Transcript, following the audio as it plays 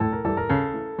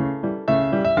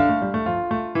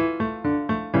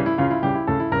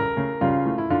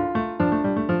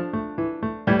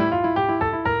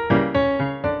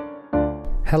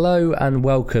Hello and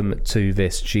welcome to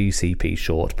this GCP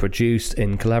short produced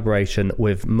in collaboration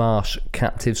with Marsh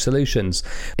Captive Solutions.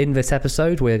 In this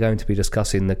episode, we're going to be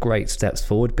discussing the great steps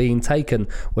forward being taken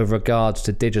with regards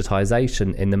to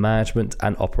digitisation in the management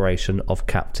and operation of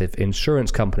captive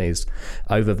insurance companies.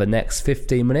 Over the next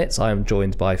 15 minutes, I am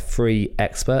joined by three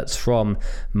experts from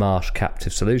Marsh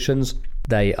Captive Solutions.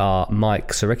 They are Mike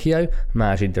Saricchio,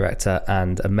 Managing Director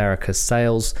and Americas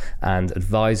Sales and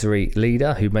Advisory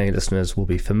Leader, who many listeners will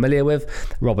be familiar with,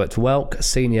 Robert Welk,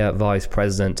 Senior Vice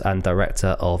President and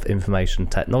Director of Information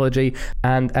Technology,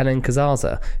 and Ellen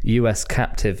Kazaza, US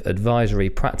Captive Advisory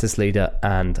Practice Leader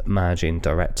and Managing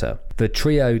Director. The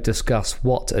trio discuss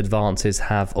what advances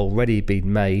have already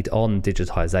been made on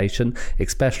digitisation,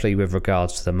 especially with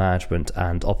regards to the management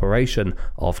and operation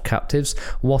of captives,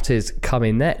 what is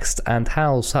coming next, and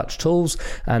how such tools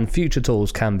and future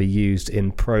tools can be used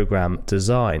in program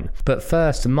design. But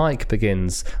first, Mike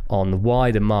begins on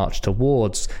why the march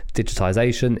towards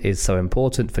digitisation is so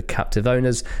important for captive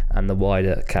owners and the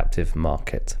wider captive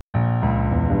market.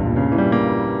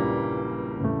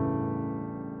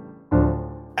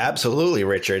 Absolutely,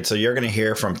 Richard. So you're going to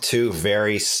hear from two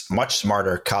very much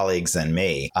smarter colleagues than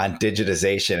me on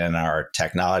digitization in our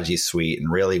technology suite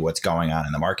and really what's going on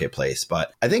in the marketplace.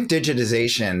 But I think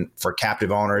digitization for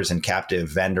captive owners and captive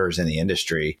vendors in the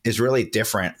industry is really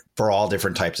different for all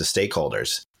different types of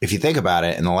stakeholders. If you think about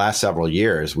it, in the last several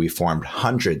years, we formed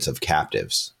hundreds of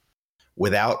captives.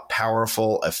 Without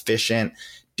powerful, efficient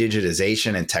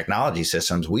digitization and technology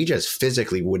systems, we just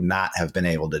physically would not have been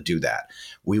able to do that.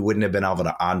 We wouldn't have been able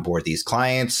to onboard these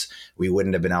clients. We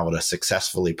wouldn't have been able to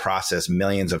successfully process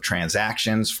millions of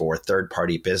transactions for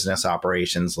third-party business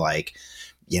operations like,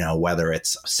 whether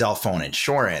it's cell phone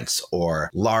insurance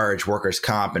or large workers'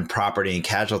 comp and property and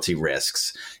casualty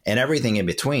risks and everything in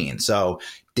between. So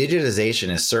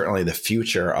digitization is certainly the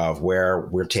future of where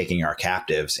we're taking our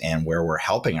captives and where we're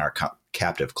helping our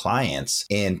captive clients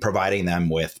in providing them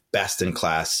with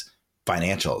best-in-class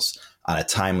financials on a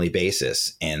timely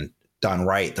basis and done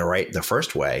the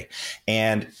first way.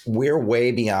 And we're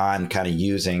way beyond kind of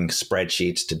using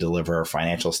spreadsheets to deliver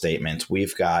financial statements.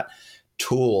 We've got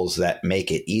tools that make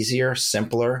it easier,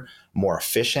 simpler, more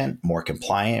efficient, more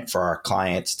compliant for our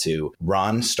clients to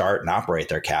run, start, and operate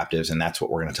their captives. And that's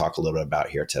what we're going to talk a little bit about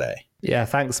here today. Yeah,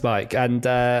 thanks, Mike. And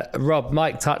Rob,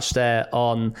 Mike touched there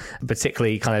on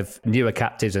particularly kind of newer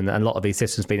captives and a lot of these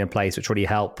systems being in place, which really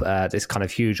help this kind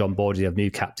of huge onboarding of new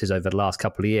captives over the last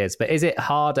couple of years. But is it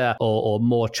harder or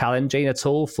more challenging at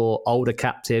all for older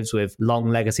captives with long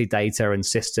legacy data and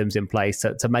systems in place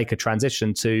to make a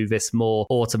transition to this more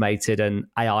automated and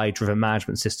AI-driven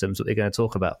management systems that we're going to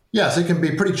talk about? Yes, it can be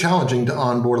pretty challenging to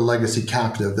onboard a legacy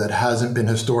captive that hasn't been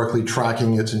historically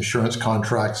tracking its insurance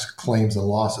contracts, claims, and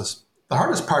losses. The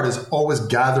hardest part is always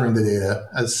gathering the data,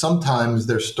 as sometimes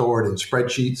they're stored in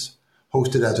spreadsheets,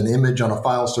 hosted as an image on a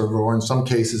file server, or in some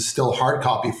cases, still hard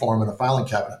copy form in a filing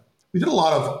cabinet. We did a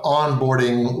lot of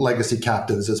onboarding legacy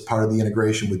captives as part of the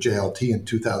integration with JLT in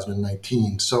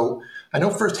 2019, so I know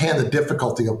firsthand the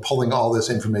difficulty of pulling all this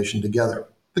information together.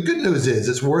 The good news is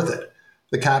it's worth it.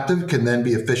 The captive can then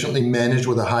be efficiently managed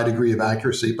with a high degree of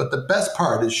accuracy, but the best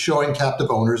part is showing captive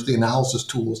owners the analysis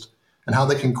tools and how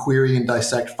they can query and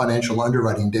dissect financial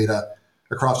underwriting data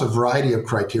across a variety of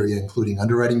criteria, including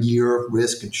underwriting year,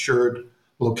 risk, insured,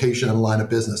 location, and line of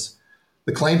business.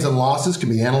 The claims and losses can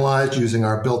be analyzed using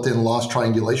our built-in loss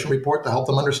triangulation report to help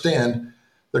them understand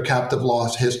their captive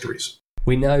loss histories.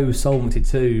 We know Solvency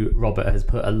II, Robert, has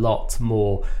put a lot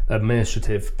more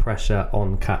administrative pressure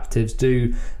on captives.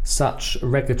 Do such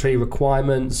regulatory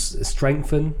requirements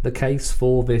strengthen the case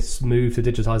for this move to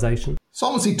digitisation?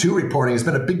 Solvency II reporting has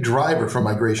been a big driver for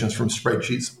migrations from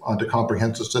spreadsheets onto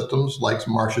comprehensive systems like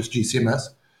Marsh's GCMS.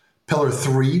 Pillar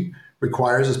 3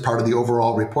 requires, as part of the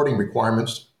overall reporting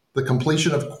requirements, the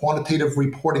completion of quantitative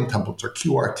reporting templates, or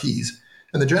QRTs,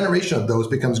 and the generation of those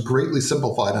becomes greatly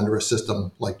simplified under a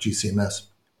system like GCMS.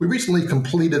 We recently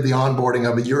completed the onboarding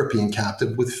of a European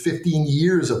captive with 15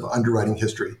 years of underwriting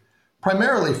history,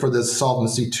 primarily for this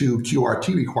Solvency II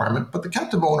QRT requirement, but the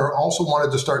captive owner also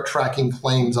wanted to start tracking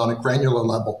claims on a granular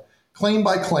level, claim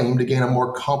by claim, to gain a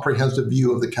more comprehensive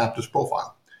view of the captive's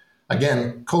profile.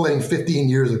 Again, collating 15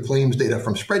 years of claims data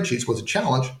from spreadsheets was a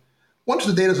challenge. Once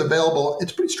the data is available,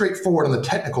 it's pretty straightforward on the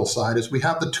technical side, as we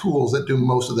have the tools that do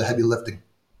most of the heavy lifting.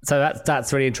 So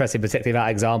that's really interesting, particularly that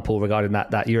example regarding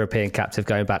that European captive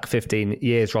going back 15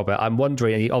 years, Robert. I'm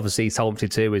wondering, obviously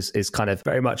Solvency II is kind of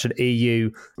very much an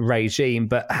EU regime,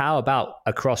 but how about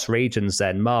across regions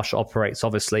then? Marsh operates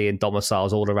obviously in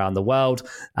domiciles all around the world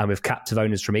and with captive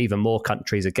owners from even more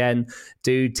countries again.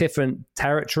 Do different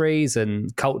territories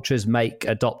and cultures make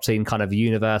adopting kind of a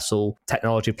universal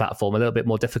technology platform a little bit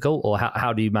more difficult, or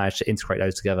how do you manage to integrate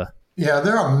those together? Yeah,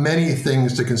 there are many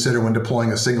things to consider when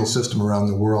deploying a single system around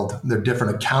the world. There are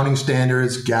different accounting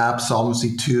standards, GAAP, Solvency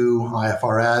II,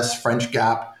 IFRS, French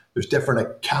GAAP. There's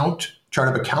different chart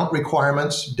of account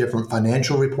requirements, different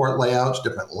financial report layouts,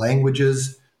 different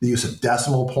languages, the use of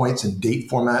decimal points and date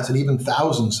formats, and even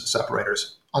thousands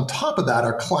separators. On top of that,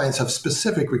 our clients have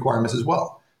specific requirements as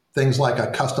well. Things like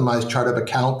a customized chart of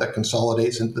account that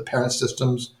consolidates into the parent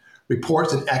systems,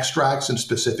 reports and extracts in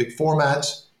specific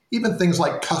formats, even things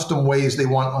like custom ways they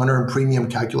want unearned premium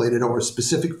calculated over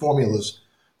specific formulas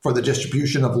for the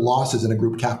distribution of losses in a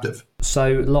group captive.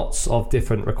 So lots of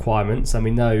different requirements, and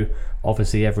we know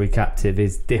obviously every captive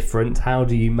is different. How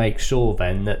do you make sure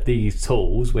then that these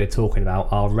tools we're talking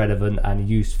about are relevant and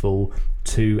useful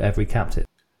to every captive?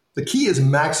 The key is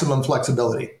maximum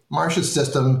flexibility. Marsh's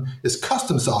system is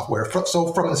custom software,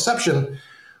 so from inception,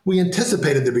 we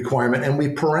anticipated the requirement and we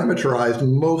parameterized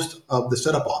most of the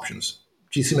setup options.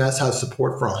 GCMS has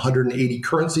support for 180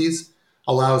 currencies,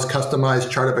 allows customized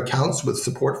chart of accounts with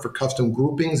support for custom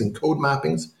groupings and code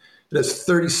mappings. It has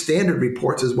 30 standard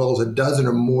reports as well as a dozen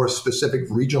or more specific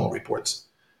regional reports.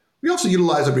 We also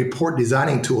utilize a report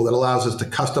designing tool that allows us to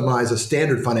customize a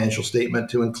standard financial statement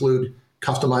to include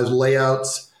customized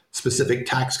layouts, specific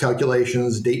tax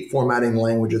calculations, date formatting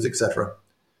languages, etc.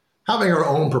 Having our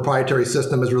own proprietary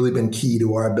system has really been key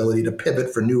to our ability to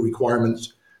pivot for new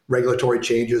requirements, regulatory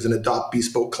changes, and adopt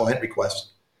bespoke client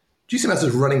requests. GCMS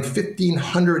is running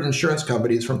 1,500 insurance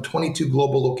companies from 22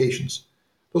 global locations.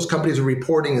 Those companies are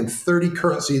reporting in 30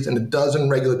 currencies and a dozen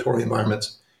regulatory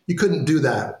environments. You couldn't do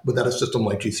that without a system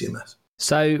like GCMS.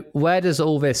 So where does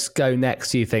all this go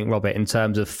next, do you think, Robert, in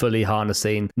terms of fully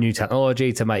harnessing new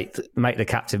technology to make the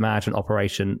captive management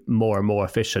operation more and more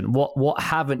efficient? What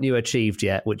haven't you achieved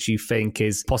yet, which you think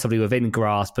is possibly within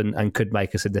grasp and could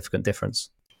make a significant difference?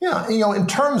 Yeah, in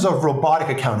terms of robotic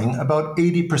accounting, about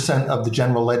 80% of the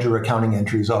general ledger accounting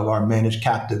entries of our managed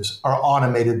captives are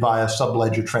automated via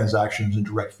subledger transactions and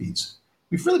direct feeds.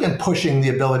 We've really been pushing the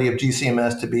ability of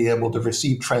GCMS to be able to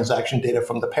receive transaction data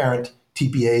from the parent,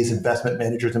 TPAs, investment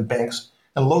managers, and banks,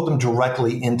 and load them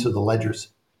directly into the ledgers.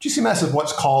 GCMS is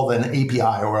what's called an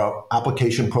API, or an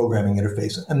application programming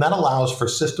interface, and that allows for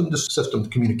system-to-system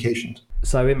communications.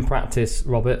 So in practice,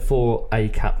 Robert, for a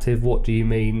captive, what do you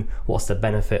mean? What's the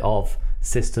benefit of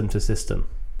system to system?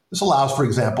 This allows, for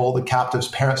example, the captive's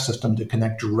parent system to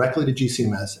connect directly to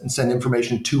GCMS and send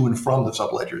information to and from the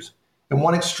subledgers. In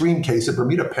one extreme case, a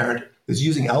Bermuda parent is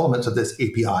using elements of this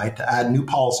API to add new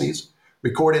policies,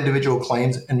 record individual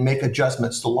claims, and make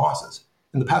adjustments to losses.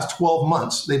 In the past 12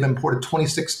 months, they've imported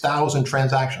 26,000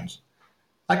 transactions.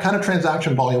 That kind of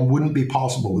transaction volume wouldn't be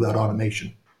possible without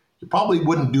automation. You probably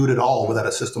wouldn't do it at all without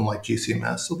a system like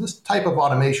GCMS. So this type of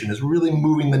automation is really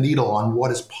moving the needle on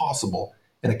what is possible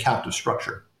in a captive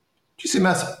structure.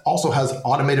 GCMS also has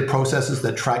automated processes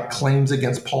that track claims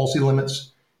against policy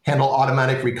limits, handle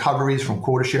automatic recoveries from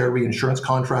quota share reinsurance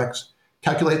contracts,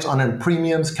 calculates unearned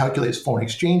premiums, calculates foreign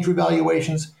exchange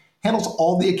revaluations, handles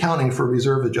all the accounting for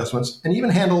reserve adjustments, and even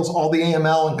handles all the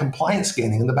AML and compliance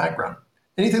scanning in the background.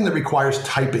 Anything that requires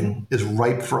typing is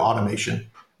ripe for automation.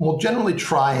 We'll generally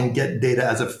try and get data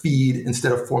as a feed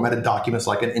instead of formatted documents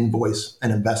like an invoice,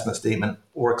 an investment statement,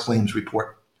 or a claims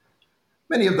report.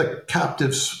 Many of the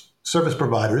captive service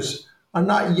providers are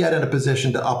not yet in a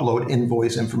position to upload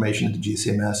invoice information into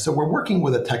GCMS, so we're working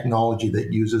with a technology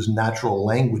that uses natural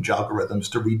language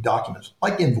algorithms to read documents,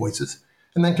 like invoices,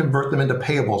 and then convert them into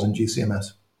payables in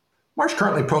GCMS. Marsh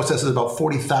currently processes about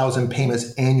 40,000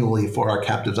 payments annually for our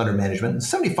captives under management, and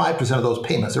 75% of those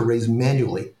payments are raised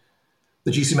manually.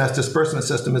 The GCMS disbursement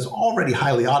system is already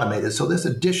highly automated, so this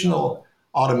additional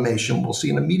automation will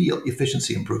see an immediate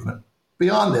efficiency improvement.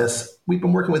 Beyond this, we've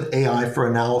been working with AI for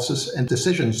analysis and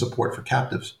decision support for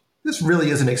captives. This really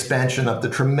is an expansion of the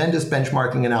tremendous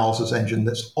benchmarking analysis engine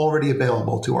that's already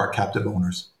available to our captive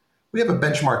owners. We have a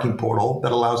benchmarking portal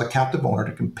that allows a captive owner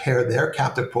to compare their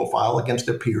captive profile against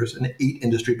their peers in 8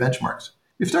 industry benchmarks.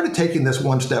 We've started taking this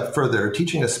one step further,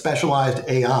 teaching a specialized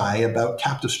AI about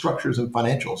captive structures and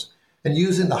financials, and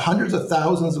using the hundreds of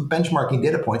thousands of benchmarking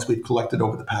data points we've collected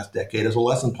over the past decade as a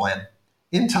lesson plan.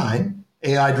 In time,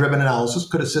 AI-driven analysis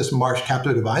could assist Marsh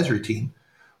Captive Advisory Team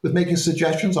with making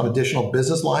suggestions on additional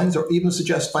business lines or even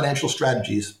suggest financial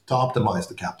strategies to optimize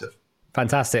the captive.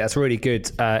 Fantastic. That's really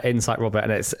good insight, Robert.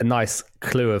 And it's a nice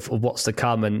clue of what's to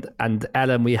come. And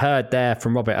Ellen, we heard there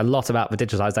from Robert a lot about the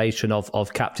digitalization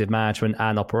of captive management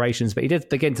and operations, but he did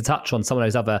begin to touch on some of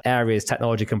those other areas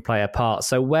technology can play a part.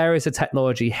 So where is the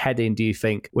technology heading, do you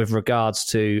think, with regards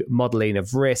to modeling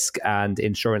of risk and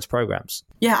insurance programs?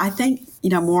 Yeah, I think,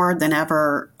 more than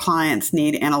ever, clients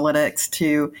need analytics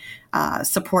to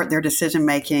support their decision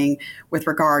making with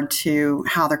regard to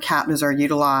how their captives are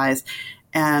utilized.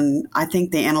 And I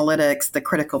think the analytics, the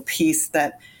critical piece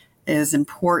that is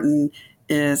important,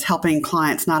 is helping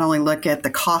clients not only look at the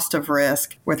cost of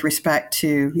risk with respect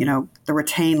to, the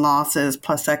retained losses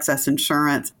plus excess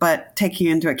insurance, but taking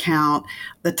into account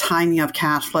the timing of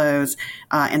cash flows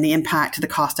and the impact to the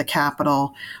cost of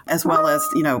capital, as well as,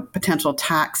 potential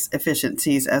tax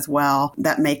efficiencies as well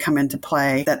that may come into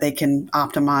play that they can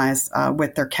optimize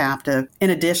with their captive. In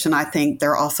addition, I think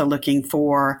they're also looking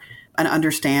for an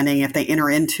understanding if they enter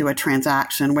into a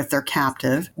transaction with their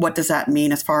captive, what does that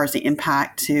mean as far as the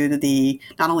impact to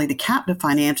not only the captive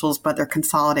financials, but their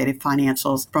consolidated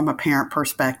financials from a parent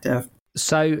perspective.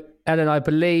 So, Ellen, I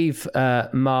believe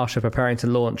Marsh are preparing to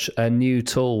launch a new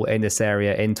tool in this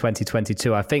area in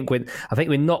 2022. I think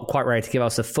we're not quite ready to give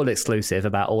us a full exclusive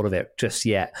about all of it just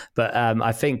yet, but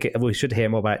I think we should hear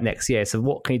more about it next year. So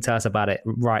what can you tell us about it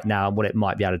right now and what it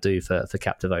might be able to do for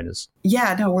captive owners?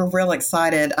 Yeah, no, we're real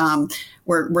excited.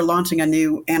 We're launching a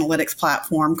new analytics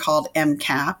platform called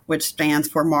MCAP, which stands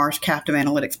for Marsh Captive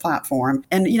Analytics Platform.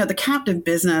 And, the captive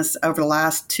business over the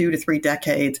last 2 to 3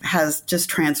 decades has just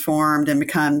transformed and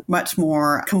become much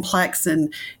more complex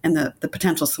in the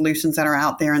potential solutions that are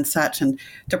out there and such. And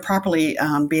to properly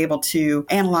be able to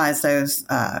analyze those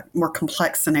more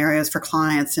complex scenarios for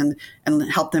clients and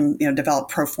help them, develop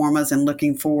pro formas and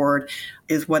looking forward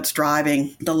is what's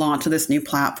driving the launch of this new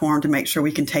platform to make sure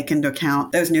we can take into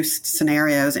account those new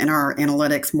scenarios in our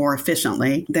analytics more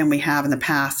efficiently than we have in the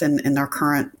past and in our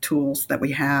current tools that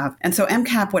we have. And so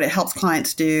MCAP, what it helps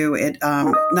clients do, it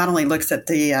not only looks at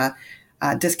the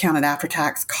discounted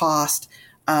after-tax cost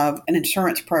of an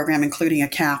insurance program, including a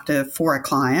captive for a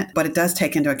client, but it does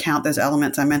take into account those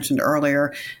elements I mentioned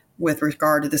earlier with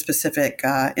regard to the specific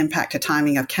impact to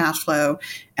timing of cash flow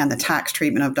and the tax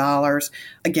treatment of dollars.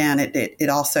 Again, it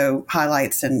also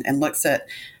highlights and looks at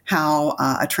how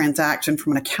a transaction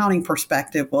from an accounting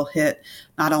perspective will hit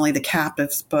not only the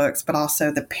captive's books, but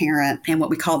also the parent and what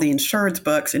we call the insured's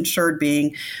books, insured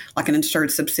being like an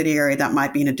insured subsidiary that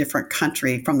might be in a different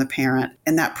country from the parent.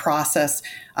 In that process,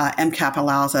 MCAP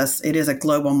allows us, it is a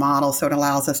global model, so it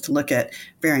allows us to look at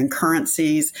varying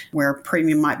currencies where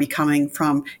premium might be coming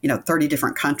from, 30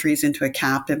 different countries into a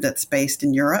captive that's based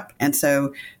in Europe. And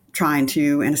so trying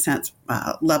to, in a sense,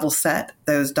 level set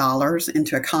those dollars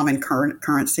into a common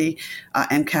currency.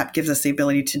 MCAP gives us the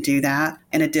ability to do that.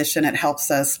 In addition, it helps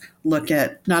us look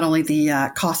at not only the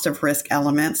cost of risk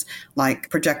elements like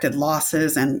projected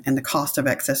losses and the cost of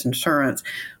excess insurance,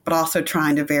 but also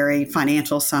trying to vary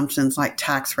financial assumptions like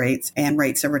tax rates and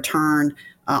rates of return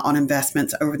on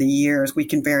investments over the years. We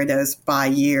can vary those by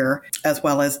year, as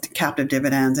well as captive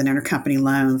dividends and intercompany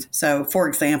loans. So, for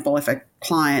example, if a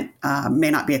client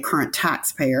may not be a current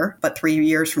taxpayer, but 3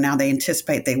 years from now they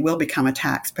anticipate they will become a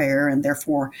taxpayer and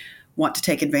therefore want to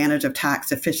take advantage of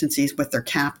tax efficiencies with their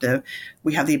captive,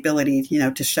 we have the ability,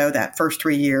 to show that first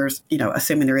 3 years,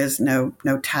 assuming there is no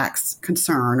tax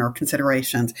concern or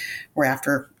considerations, where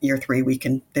after year 3, we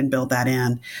can then build that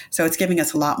in. So it's giving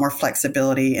us a lot more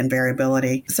flexibility and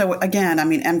variability. So again,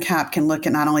 MCAP can look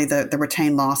at not only the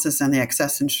retained losses and the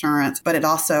excess insurance, but it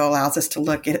also allows us to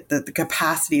look at the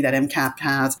capacity that MCAP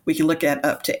has. We can look at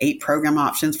up to 8 program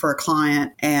options for a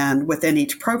client. And within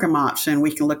each program option,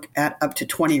 we can look at up to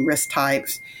 20 risk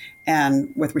types.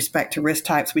 And with respect to risk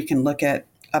types, we can look at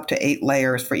up to 8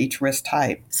 layers for each risk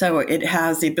type. So it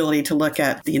has the ability to look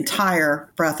at the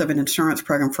entire breadth of an insurance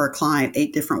program for a client,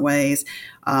 8 different ways,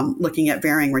 looking at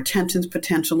varying retentions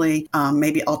potentially,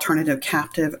 maybe alternative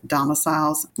captive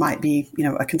domiciles might be,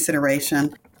 a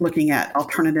consideration, looking at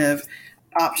alternative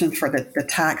options for the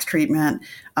tax treatment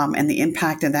and the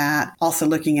impact of that. Also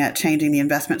looking at changing the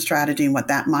investment strategy and what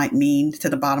that might mean to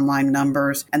the bottom line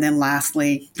numbers. And then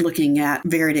lastly, looking at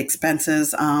varied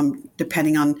expenses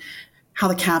depending on how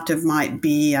the captive might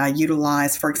be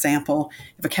utilized. For example,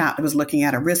 if a captive was looking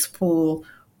at a risk pool,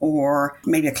 or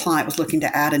maybe a client was looking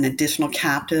to add an additional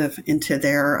captive into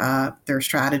their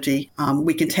strategy,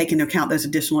 we can take into account those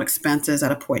additional expenses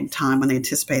at a point in time when they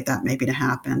anticipate that maybe to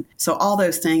happen. So all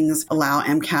those things allow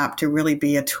MCAP to really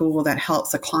be a tool that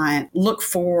helps a client look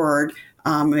forward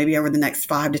maybe over the next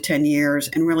 5 to 10 years,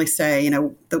 and really say,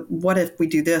 what if we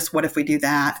do this? What if we do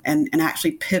that? And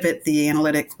actually pivot the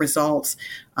analytic results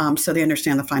so they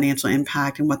understand the financial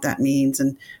impact and what that means.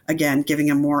 And again, giving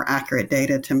them more accurate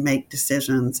data to make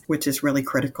decisions, which is really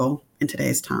critical in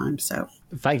today's time. So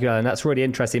thank you, Ellen. That's really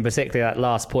interesting, particularly that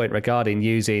last point regarding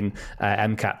using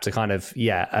MCAP to kind of,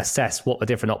 assess what the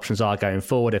different options are going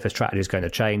forward, if a strategy is going to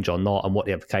change or not, and what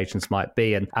the implications might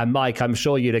be. And Mike, I'm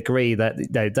sure you'd agree that,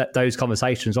 that those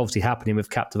conversations obviously happening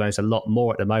with captive owners a lot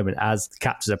more at the moment as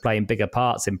captives are playing bigger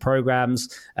parts in programs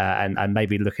and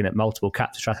maybe looking at multiple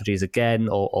captive strategies again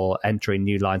or entering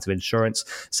new lines of insurance.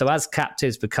 So as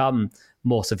captives become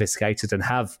more sophisticated and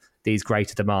have these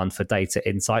greater demand for data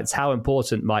insights, how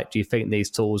important, Mike, do you think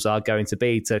these tools are going to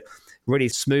be to really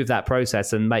smooth that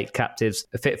process and make captives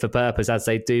fit for purpose as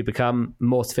they do become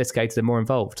more sophisticated and more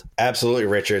involved? Absolutely,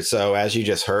 Richard. So as you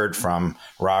just heard from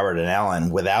Robert and Ellen,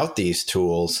 without these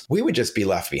tools, we would just be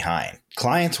left behind.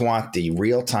 Clients want the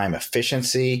real-time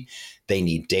efficiency. They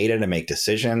need data to make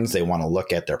decisions. They want to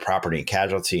look at their property and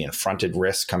casualty and fronted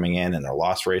risk coming in and their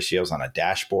loss ratios on a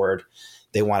dashboard.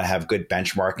 They want to have good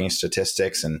benchmarking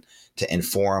statistics and to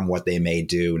inform what they may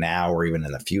do now or even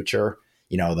in the future.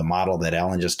 The model that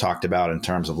Ellen just talked about in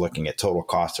terms of looking at total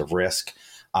cost of risk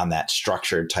on that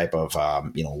structured type of,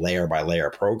 layer by layer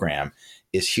program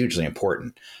is hugely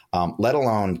important, let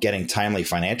alone getting timely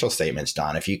financial statements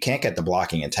done. If you can't get the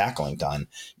blocking and tackling done,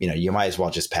 you might as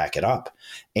well just pack it up.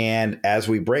 And as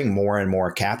we bring more and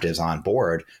more captives on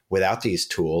board, without these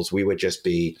tools, we would just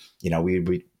be,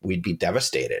 we'd be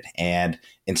devastated. And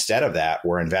instead of that,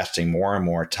 we're investing more and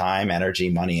more time, energy,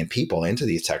 money, and people into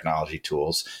these technology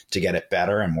tools to get it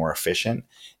better and more efficient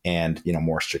and,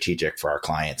 more strategic for our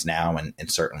clients now and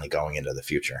certainly going into the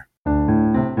future.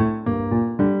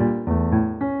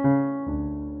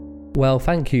 Well,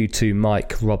 thank you to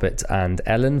Mike, Robert and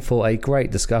Ellen for a great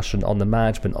discussion on the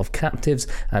management of captives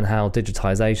and how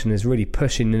digitisation is really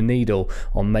pushing the needle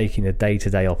on making the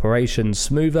day-to-day operations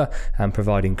smoother and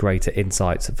providing greater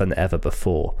insights than ever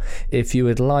before. If you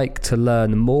would like to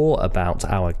learn more about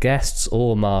our guests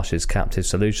or Marsh's Captive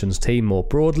Solutions team more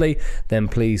broadly, then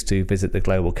please do visit the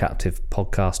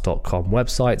globalcaptivepodcast.com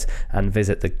website and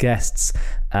visit the guests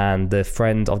and the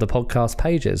friend of the podcast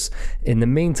pages. In the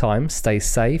meantime, stay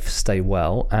safe, stay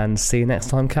well, and see you next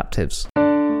time, captives.